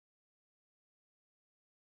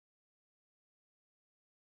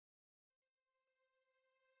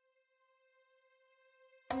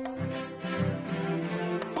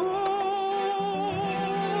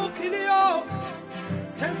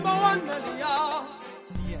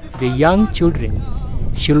The young children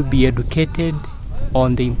should be educated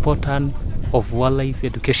on the importance of wildlife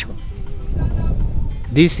education.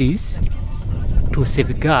 This is to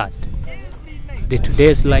safeguard the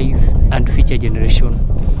today's life and future generation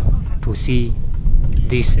to see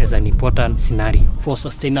this as an important scenario for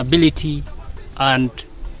sustainability and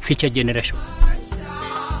future generation.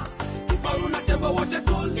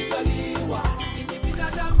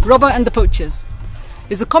 Roba and the Poachers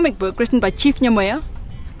is a comic book written by Chief Nyamoya,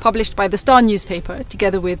 published by the Star newspaper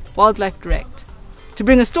together with Wildlife Direct, to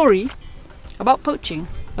bring a story about poaching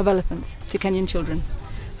of elephants to Kenyan children.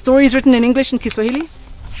 The story is written in English and Kiswahili,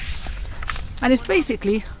 and is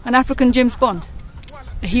basically an African James Bond,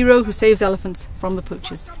 a hero who saves elephants from the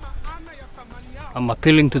poachers. I'm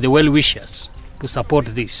appealing to the well-wishers to support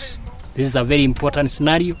this. This is a very important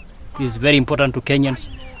scenario. It is very important to Kenyans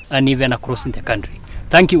and even across in the country.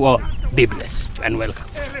 Thank you all. Be blessed and welcome.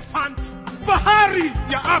 Elephant, fahari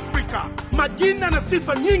ya Afrika. Majina na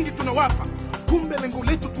sifa nyingi tunawapa. Kumbe lengo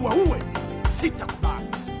letu tuwaue. Sitakubali.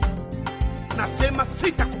 Nasema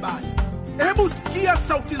sitakubali. Hebu sikia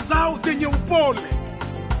sauti zao zenye upole,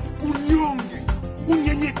 unyonge,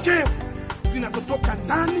 unyenyekevu zinatotoka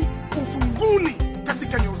ndani uvunguni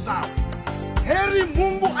katika nyoyo zao. Heri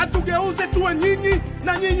Mungu atugeuze tuwe nyinyi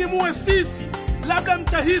na nyinyi muwe sisi. Labda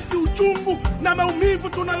mtahisi uchungu na maumivu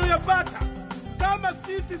tunayoyapata. Kama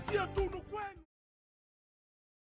sisi sio tu